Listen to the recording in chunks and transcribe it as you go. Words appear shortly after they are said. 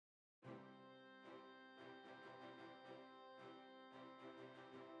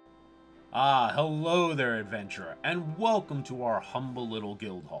Hello there, adventurer, and welcome to our humble little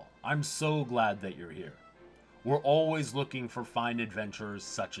guild hall. I'm so glad that you're here. We're always looking for fine adventurers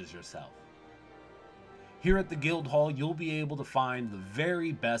such as yourself. Here at the guild hall, you'll be able to find the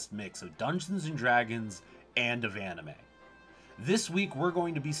very best mix of Dungeons & Dragons and of anime. This week, we're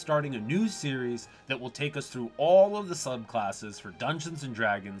going to be starting a new series that will take us through all of the subclasses for Dungeons &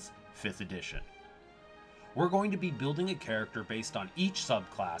 Dragons 5th edition. We're going to be building a character based on each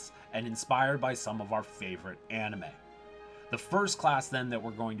subclass and inspired by some of our favorite anime. The first class then that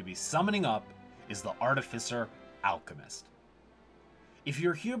we're going to be summoning up is the Artificer Alchemist. If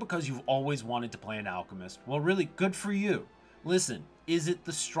you're here because you've always wanted to play an alchemist, well really good for you. Listen, is it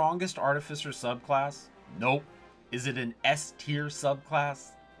the strongest Artificer subclass? Nope. Is it an S tier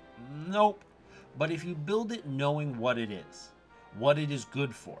subclass? Nope. But if you build it knowing what it is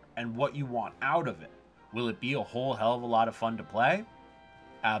good for, and what you want out of it, will it be a whole hell of a lot of fun to play?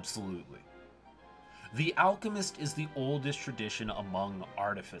 Absolutely. The Alchemist is the oldest tradition among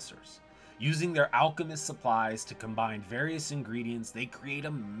artificers. Using their alchemist supplies to combine various ingredients, they create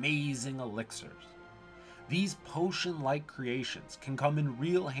amazing elixirs. These potion-like creations can come in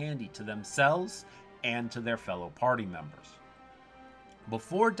real handy to themselves and to their fellow party members.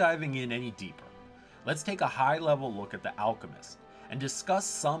 Before diving in any deeper, let's take a high-level look at the Alchemist and discuss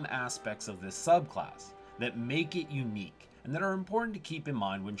some aspects of this subclass that make it unique and that are important to keep in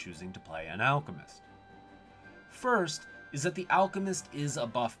mind when choosing to play an alchemist. First is that the alchemist is a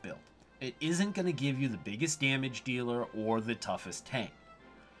buff build. It isn't going to give you the biggest damage dealer or the toughest tank.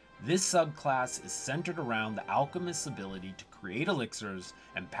 This subclass is centered around the alchemist's ability to create elixirs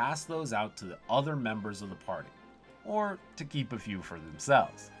and pass those out to the other members of the party, or to keep a few for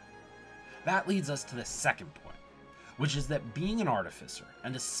themselves. That leads us to the second point, which is that being an artificer,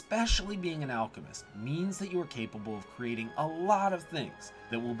 and especially being an alchemist, means that you are capable of creating a lot of things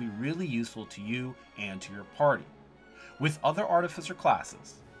that will be really useful to you and to your party. With other artificer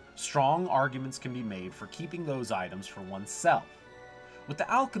classes, strong arguments can be made for keeping those items for oneself. With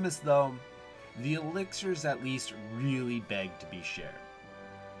the alchemist though, the elixirs at least really beg to be shared.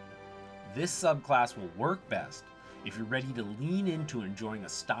 This subclass will work best if you're ready to lean into enjoying a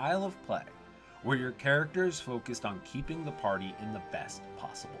style of play where your character is focused on keeping the party in the best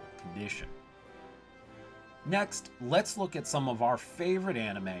possible condition. Next, let's look at some of our favorite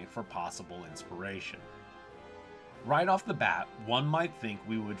anime for possible inspiration. Right off the bat, one might think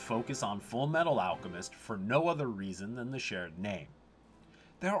we would focus on Full Metal Alchemist for no other reason than the shared name.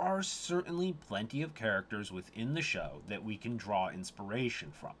 There are certainly plenty of characters within the show that we can draw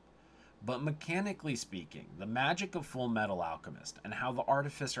inspiration from. But mechanically speaking, the magic of Full Metal Alchemist and how the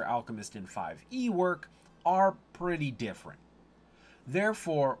Artificer Alchemist in 5e work are pretty different.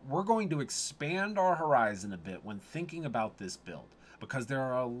 Therefore, we're going to expand our horizon a bit when thinking about this build, because there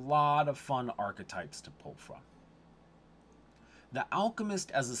are a lot of fun archetypes to pull from. The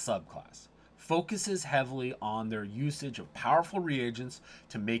Alchemist as a subclass focuses heavily on their usage of powerful reagents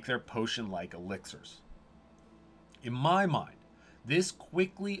to make their potion-like elixirs. In my mind, this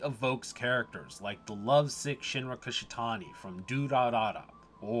quickly evokes characters like the lovesick Shinra Kushitani from Do Da Da Da,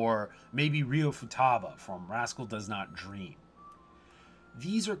 or maybe Ryo Futaba from Rascal Does Not Dream.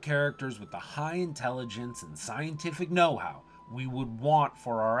 These are characters with the high intelligence and scientific know-how we would want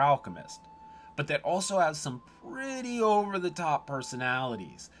for our alchemist, but that also have some pretty over-the-top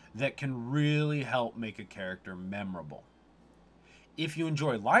personalities that can really help make a character memorable. If you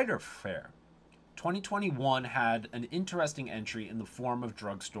enjoy lighter fare, 2021 had an interesting entry in the form of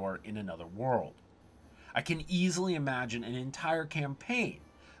Drugstore in Another World. I can easily imagine an entire campaign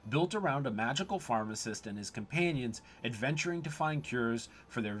built around a magical pharmacist and his companions adventuring to find cures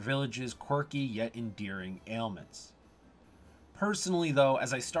for their village's quirky yet endearing ailments. Personally though,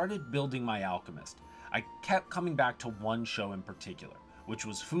 as I started building my alchemist, I kept coming back to one show in particular, which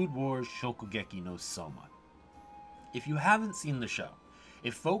was Food Wars Shokugeki no Soma. If you haven't seen the show,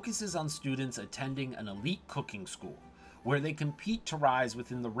 it focuses on students attending an elite cooking school, where they compete to rise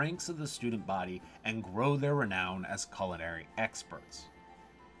within the ranks of the student body and grow their renown as culinary experts.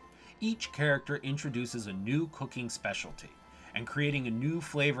 Each character introduces a new cooking specialty, and creating a new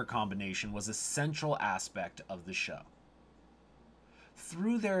flavor combination was a central aspect of the show.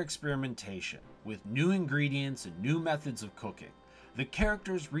 Through their experimentation with new ingredients and new methods of cooking, the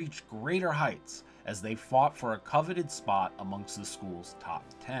characters reached greater heights as they fought for a coveted spot amongst the school's top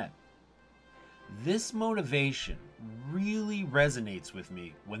 10. This motivation really resonates with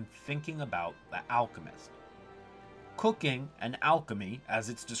me when thinking about the alchemist. Cooking and alchemy, as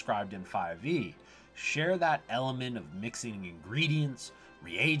it's described in 5e, share that element of mixing ingredients,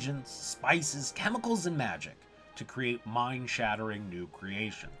 reagents, spices, chemicals, and magic to create mind-shattering new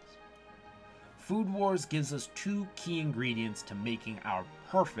creations. Food Wars gives us two key ingredients to making our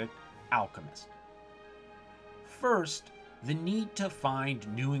perfect alchemist. First, the need to find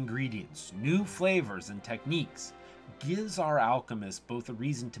new ingredients, new flavors, and techniques gives our alchemist both a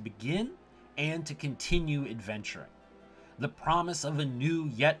reason to begin and to continue adventuring. The promise of a new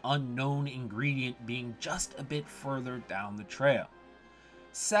yet unknown ingredient being just a bit further down the trail.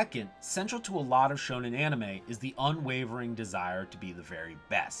 Second, central to a lot of shonen anime is the unwavering desire to be the very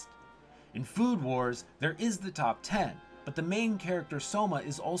best. In Food Wars, there is the top 10, but the main character Soma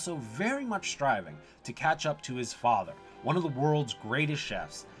is also very much striving to catch up to his father, one of the world's greatest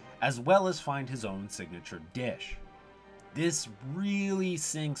chefs, as well as find his own signature dish. This really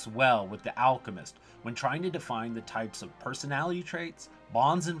syncs well with the alchemist when trying to define the types of personality traits,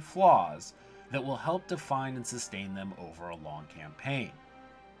 bonds, and flaws that will help define and sustain them over a long campaign.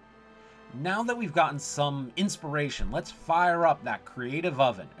 Now that we've gotten some inspiration, let's fire up that creative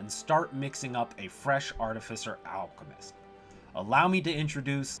oven and start mixing up a fresh Artificer Alchemist. Allow me to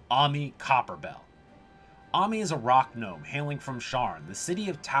introduce Ami Copperbell. Ami is a rock gnome hailing from Sharn, the city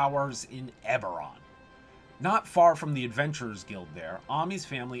of towers in Eberron. Not far from the Adventurers Guild there, Ami's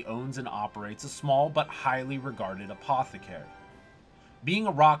family owns and operates a small but highly regarded apothecary. Being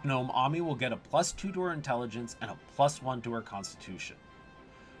a rock gnome, Ami will get a +2 to her intelligence and a +1 to her constitution.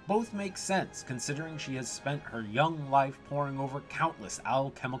 Both make sense considering she has spent her young life poring over countless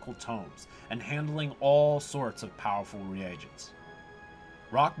alchemical tomes and handling all sorts of powerful reagents.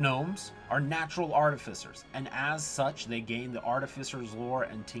 Rock gnomes are natural artificers, and as such they gain the artificer's lore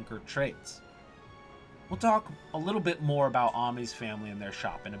and tinker traits. We'll talk a little bit more about Ami's family and their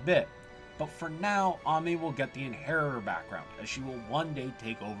shop in a bit, but for now Ami will get the inheritor background as she will one day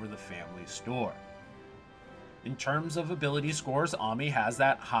take over the family store. In terms of ability scores, Ami has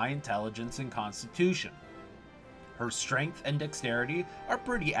that high intelligence and constitution. Her strength and dexterity are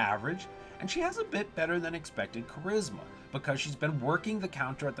pretty average, and she has a bit better than expected charisma because she's been working the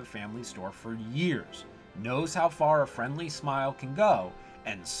counter at the family store for years, knows how far a friendly smile can go,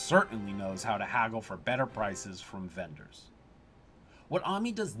 and certainly knows how to haggle for better prices from vendors. What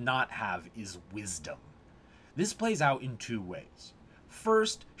Ami does not have is wisdom. This plays out in two ways.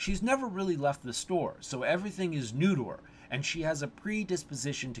 First, she's never really left the store, so everything is new to her, and she has a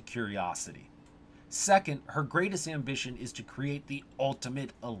predisposition to curiosity. Second, her greatest ambition is to create the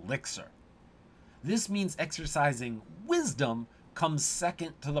ultimate elixir. This means exercising wisdom comes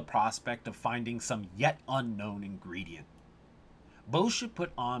second to the prospect of finding some yet unknown ingredient. Both should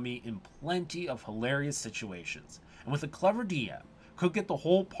put Ami in plenty of hilarious situations, and with a clever DM, could get the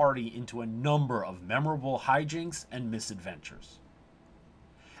whole party into a number of memorable hijinks and misadventures.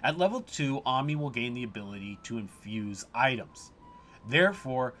 At level 2, Ami will gain the ability to infuse items.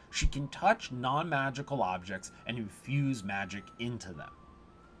 Therefore, she can touch non-magical objects and infuse magic into them.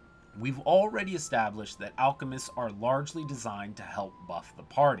 We've already established that alchemists are largely designed to help buff the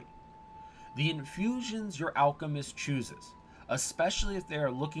party. The infusions your alchemist chooses, especially if they are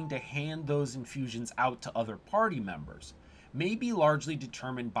looking to hand those infusions out to other party members, may be largely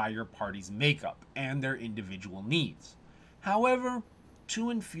determined by your party's makeup and their individual needs. However, 2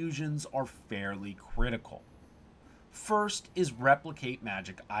 infusions are fairly critical. First is Replicate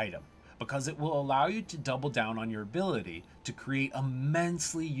Magic Item, because it will allow you to double down on your ability to create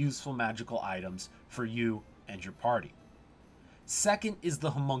immensely useful magical items for you and your party. Second is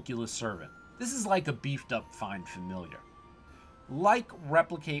the Homunculus Servant. This is like a beefed up Find Familiar. Like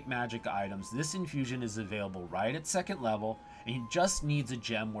Replicate Magic Items, this infusion is available right at 2nd level, and it just needs a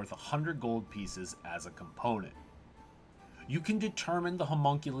gem worth 100 gold pieces as a component. You can determine the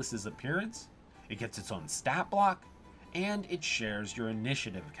homunculus's appearance, it gets its own stat block, and it shares your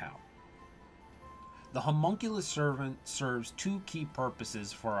initiative count. The Homunculus Servant serves 2 key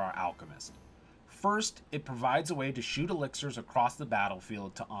purposes for our alchemist. First, it provides a way to shoot elixirs across the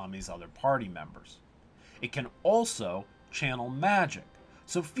battlefield to Ami's other party members. It can also channel magic,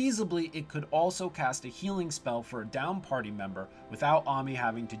 so feasibly it could also cast a healing spell for a down party member without Ami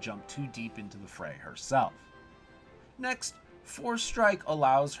having to jump too deep into the fray herself. Next, Force Strike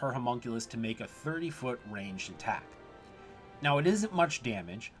allows her homunculus to make a 30-foot ranged attack. Now it isn't much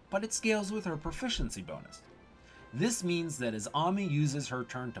damage, but it scales with her proficiency bonus. This means that as Ami uses her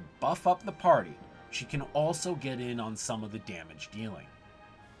turn to buff up the party, she can also get in on some of the damage dealing.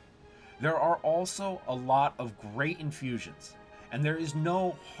 There are also a lot of great infusions, and there is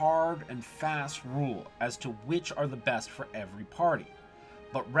no hard and fast rule as to which are the best for every party,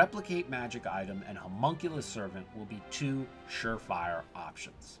 but Replicate Magic Item and Homunculus Servant will be 2 surefire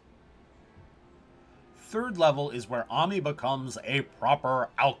options. 3rd level is where Ami becomes a proper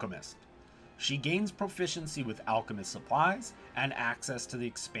alchemist. She gains proficiency with alchemist supplies and access to the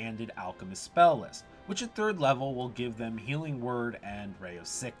expanded alchemist spell list, which at 3rd level will give them Healing Word and Ray of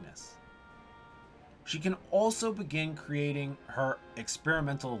Sickness. She can also begin creating her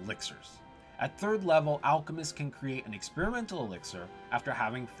experimental elixirs. At 3rd level, alchemists can create an experimental elixir after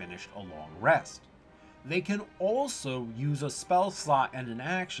having finished a long rest. They can also use a spell slot and an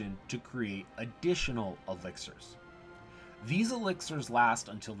action to create additional elixirs. These elixirs last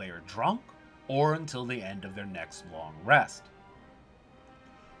until they are drunk or until the end of their next long rest.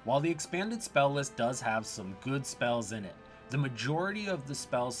 While the expanded spell list does have some good spells in it, the majority of the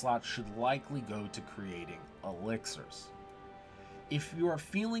spell slots should likely go to creating elixirs. If you are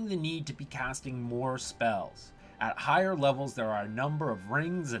feeling the need to be casting more spells, at higher levels there are a number of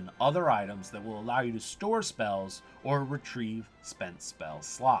rings and other items that will allow you to store spells or retrieve spent spell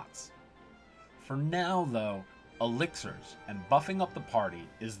slots. For now though, elixirs and buffing up the party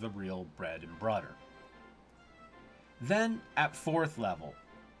is the real bread and butter. Then at 4th level,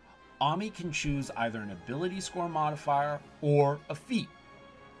 Ami can choose either an ability score modifier or a feat.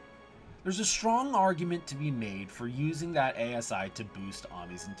 There's a strong argument to be made for using that ASI to boost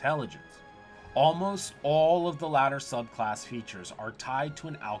Ami's intelligence. Almost all of the latter subclass features are tied to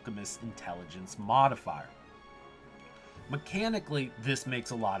an alchemist's intelligence modifier. Mechanically, this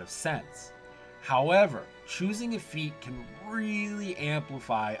makes a lot of sense. However, choosing a feat can really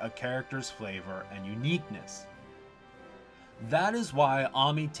amplify a character's flavor and uniqueness. That is why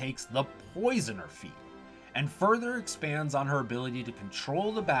Ami takes the Poisoner feat, and further expands on her ability to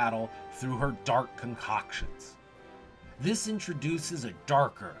control the battle through her dark concoctions. This introduces a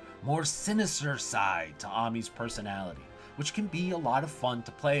darker, more sinister side to Ami's personality, which can be a lot of fun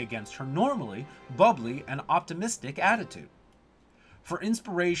to play against her normally bubbly and optimistic attitude. For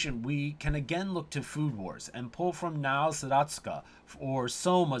inspiration, we can again look to Food Wars and pull from Nao Sadatsuka or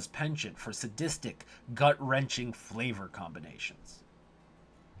Soma's penchant for sadistic, gut-wrenching flavor combinations.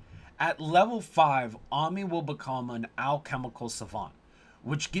 At level 5, Ami will become an alchemical savant,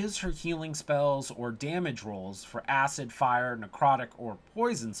 which gives her healing spells or damage rolls for acid, fire, necrotic, or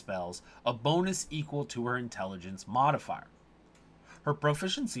poison spells a bonus equal to her intelligence modifier. Her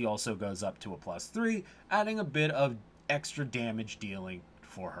proficiency also goes up to a +3, adding a bit of extra damage dealing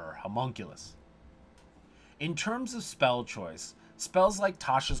for her homunculus. In terms of spell choice, spells like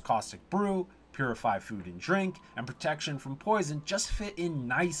Tasha's Caustic Brew, Purify Food and Drink, and Protection from Poison just fit in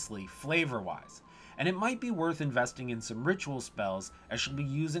nicely flavor-wise, and it might be worth investing in some ritual spells as she'll be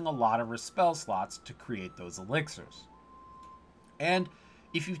using a lot of her spell slots to create those elixirs. And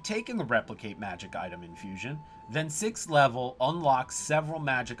if you've taken the Replicate magic item infusion, then 6th level unlocks several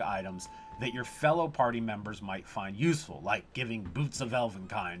magic items that your fellow party members might find useful, like giving Boots of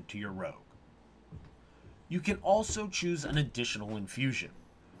Elvenkind to your rogue. You can also choose an additional infusion.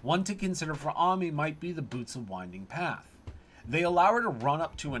 One to consider for Ami might be the Boots of Winding Path. They allow her to run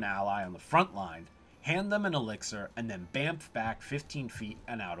up to an ally on the front line, hand them an elixir, and then bamf back 15 feet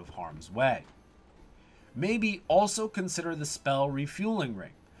and out of harm's way. Maybe also consider the spell Refueling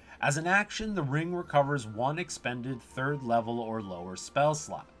Ring. As an action, the ring recovers one expended 3rd level or lower spell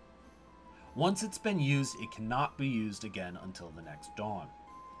slot. Once it's been used, it cannot be used again until the next dawn.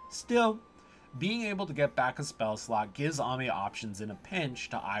 Still, being able to get back a spell slot gives Ami options in a pinch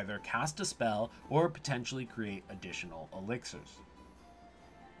to either cast a spell or potentially create additional elixirs.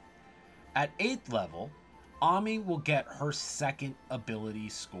 At 8th level, Ami will get her 2nd ability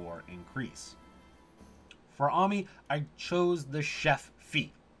score increase. For Ami, I chose the Chef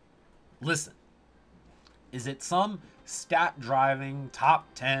feat. Listen, is it some stat-driving top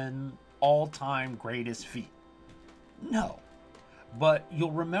 10 all-time greatest feat? No. But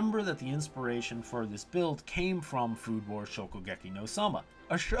you'll remember that the inspiration for this build came from Food Wars Shokugeki no Soma,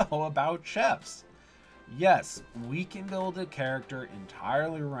 a show about chefs. Yes, we can build a character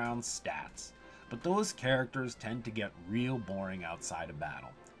entirely around stats, but those characters tend to get real boring outside of battle.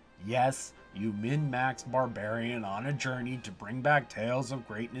 Yes, you min-max barbarian on a journey to bring back tales of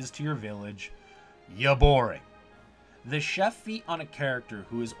greatness to your village. You're boring. The chef feat on a character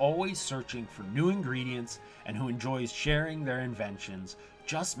who is always searching for new ingredients and who enjoys sharing their inventions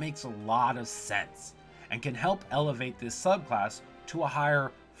just makes a lot of sense and can help elevate this subclass to a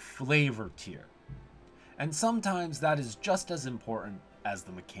higher flavor tier. And sometimes that is just as important as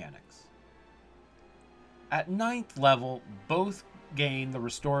the mechanics. At 9th level, both gain the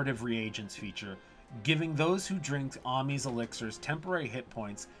Restorative Reagents feature, giving those who drink Ami's elixirs temporary hit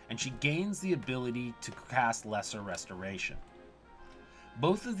points, and she gains the ability to cast Lesser Restoration.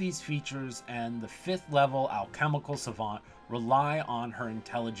 Both of these features and the 5th level Alchemical Savant rely on her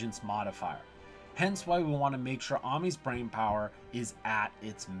intelligence modifier, hence why we want to make sure Ami's brain power is at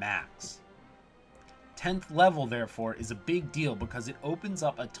its max. 10th level, therefore, is a big deal because it opens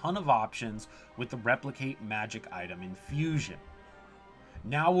up a ton of options with the replicate magic item infusion.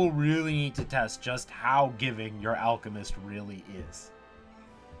 Now we'll really need to test just how giving your alchemist really is.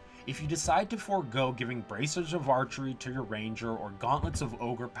 If you decide to forego giving bracers of archery to your ranger or gauntlets of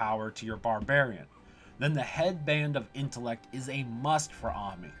ogre power to your barbarian, then the headband of intellect is a must for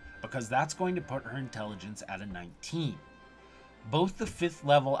Ami, because that's going to put her intelligence at a 19. Both the 5th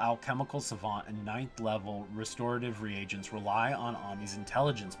level alchemical savant and 9th level restorative reagents rely on Ami's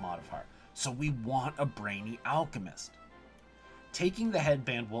intelligence modifier, so we want a brainy alchemist. Taking the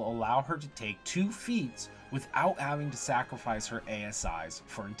headband will allow her to take 2 feats without having to sacrifice her ASIs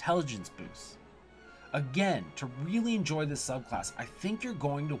for intelligence boosts. Again, to really enjoy this subclass, I think you're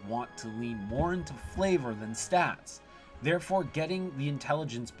going to want to lean more into flavor than stats. Therefore, getting the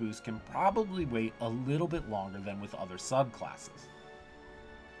intelligence boost can probably wait a little bit longer than with other subclasses.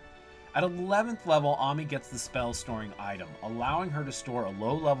 At 11th level, Ami gets the spell storing item, allowing her to store a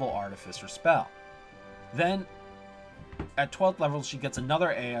low-level artificer spell. Then, at 12th level, she gets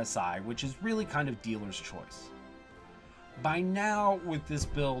another ASI, which is really kind of dealer's choice. By now, with this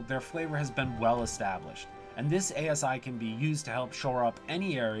build, their flavor has been well established, and this ASI can be used to help shore up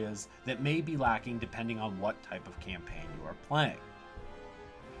any areas that may be lacking depending on what type of campaign you are playing.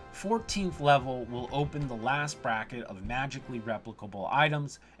 14th level will open the last bracket of magically replicable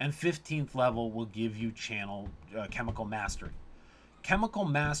items, and 15th level will give you Chemical Mastery. Chemical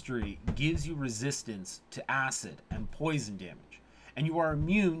Mastery gives you resistance to acid and poison damage, and you are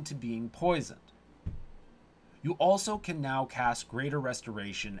immune to being poisoned. You also can now cast Greater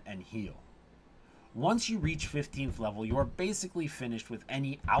Restoration and Heal. Once you reach 15th level, you are basically finished with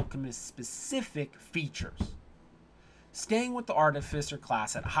any alchemist-specific features. Staying with the Artificer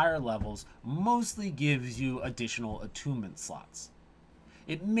class at higher levels mostly gives you additional attunement slots.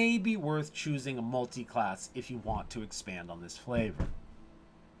 It may be worth choosing a multi-class if you want to expand on this flavor.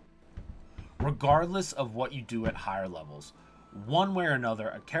 Regardless of what you do at higher levels, one way or another,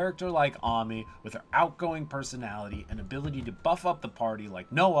 a character like Ami, with her outgoing personality and ability to buff up the party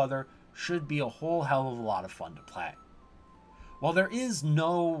like no other, should be a whole hell of a lot of fun to play. While there is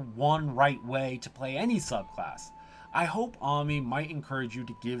no one right way to play any subclass, I hope Ami might encourage you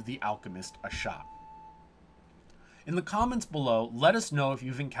to give the Alchemist a shot. In the comments below, let us know if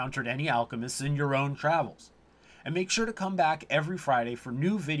you've encountered any alchemists in your own travels. And make sure to come back every Friday for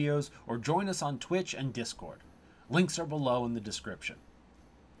new videos or join us on Twitch and Discord. Links are below in the description.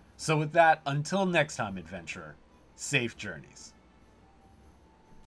 So with that, until next time, adventurer, safe journeys.